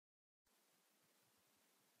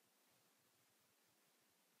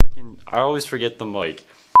I always forget the mic.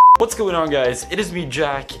 What's going on, guys? It is me,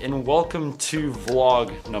 Jack, and welcome to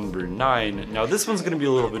vlog number 9. Now this one's gonna be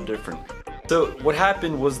a little bit different. So what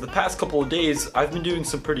happened was the past couple of days I've been doing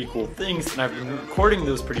some pretty cool things and I've been recording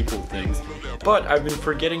those pretty cool things, but I've been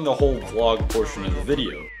forgetting the whole vlog portion of the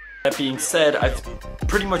video. That being said, I've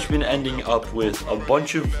pretty much been ending up with a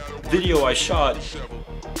bunch of video I shot,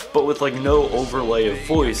 but with like no overlay of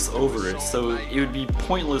voice over it, so it would be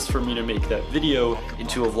pointless for me to make that video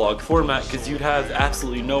into a vlog format because you'd have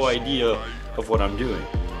absolutely no idea of what I'm doing.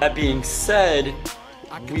 That being said,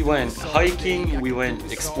 we went hiking, we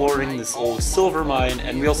went exploring this old silver mine,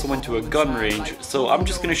 and we also went to a gun range, so I'm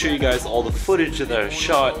just going to show you guys all the footage that I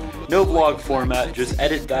shot. No vlog format, just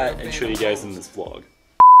edit that and show you guys in this vlog.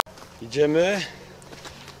 Idziemy?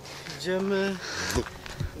 Idziemy.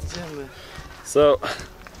 So,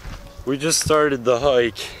 we just started the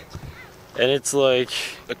hike, and it's like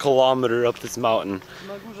a kilometer up this mountain,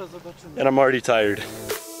 and I'm already tired.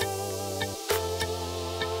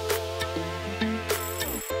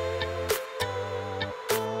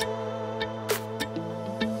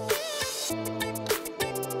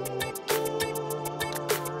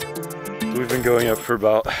 We've been going up for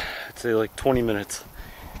about, I'd say like 20 minutes.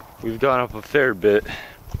 We've gone up a fair bit.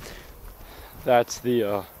 That's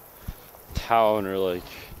the town, or like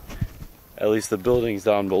at least the buildings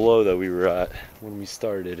down below that we were at when we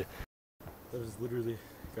started. That is literally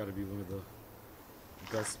got to be one of the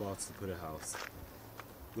best spots to put a house.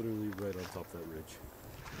 Literally right on top of that ridge.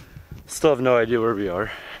 Still have no idea where we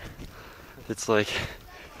are. It's like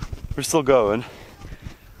we're still going.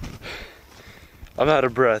 I'm out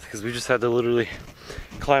of breath because we just had to literally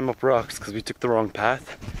climb up rocks because we took the wrong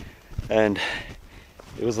path, and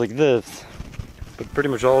it was like this, but pretty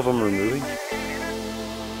much all of them were moving.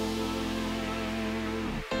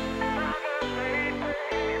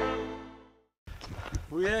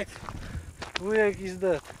 Wujek is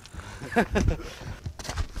dead. I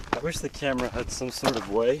wish the camera had some sort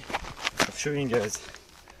of way of showing you guys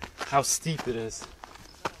how steep it is.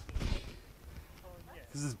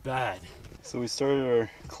 This is bad. So we started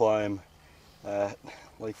our climb at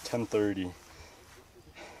like 10:30,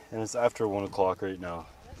 and it's after 1 o'clock right now,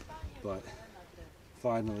 but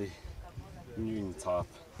finally we're nearing the top.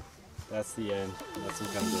 That's the end, and that's some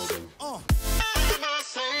kind of building.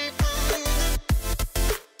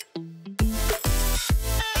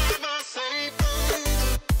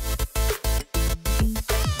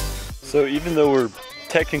 So even though we're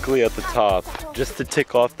technically at the top, just to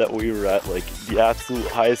tick off that we were at like the absolute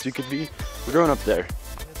highest we could be, we're going up there.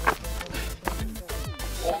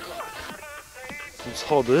 Just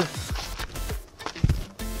hold it.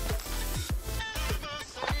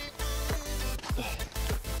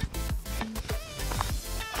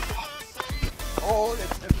 Oh,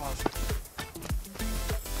 that's impossible.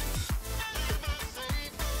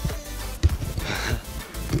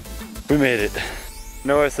 We made it. I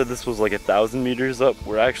know I said this was like 1,000 meters up.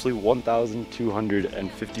 We're actually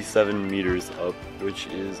 1,257 meters up, which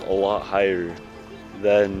is a lot higher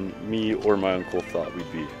than me or my uncle thought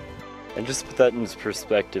we'd be. And just to put that into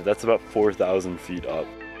perspective, that's about 4,000 feet up.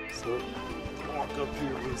 So the walk up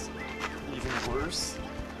here was even worse.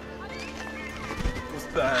 It was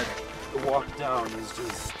bad. The walk down is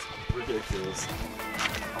just ridiculous.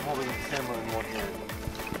 I'm holding the camera in one hand.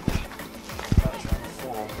 Not trying to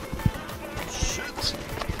fall. Shit.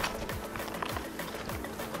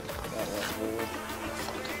 Got that hole.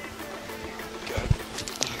 Got it.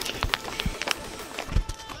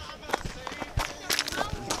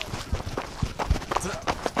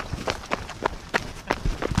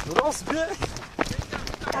 Okay.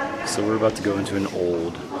 So we're about to go into an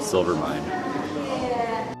old silver mine.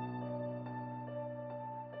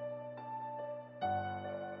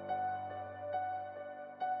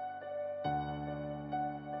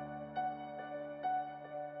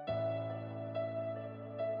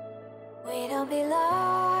 We don't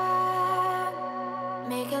belong,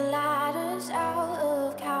 making ladders out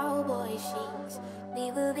of cowboy sheets.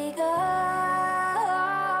 We will be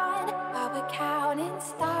gone, while we're counting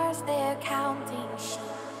stars, they're counting sheep.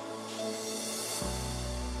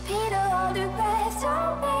 Peter, hold your breath,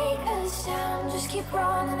 don't make a sound. Just keep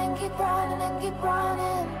running and keep running and keep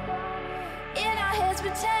running. In our heads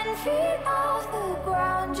we're 10 feet off the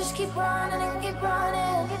ground. Just keep running and keep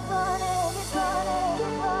running, keep running, keep running,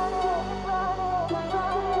 keep running.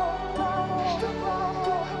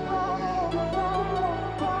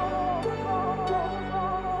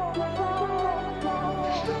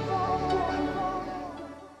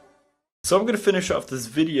 So I'm going to finish off this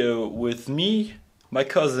video with me, my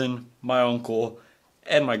cousin, my uncle,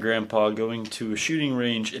 and my grandpa going to a shooting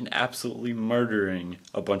range and absolutely murdering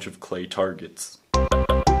a bunch of clay targets. Keep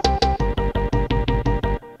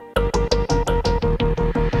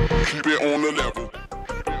it on the level.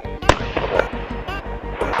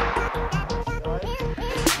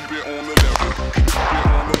 Keep it on the level. Keep it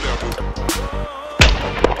on the level.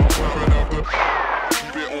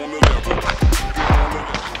 Keep it on the level.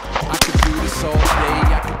 I could do this all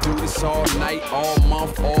day, I could do this all night, all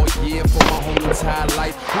month, all year, for my whole entire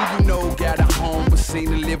life. Who you know got a home but seen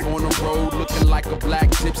to live on the road, looking like a black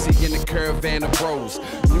gypsy in a caravan of bros.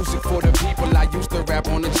 Music for the people, I used to rap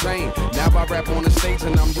on the train. Now I rap on the stage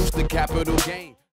and I'm used to capital gain.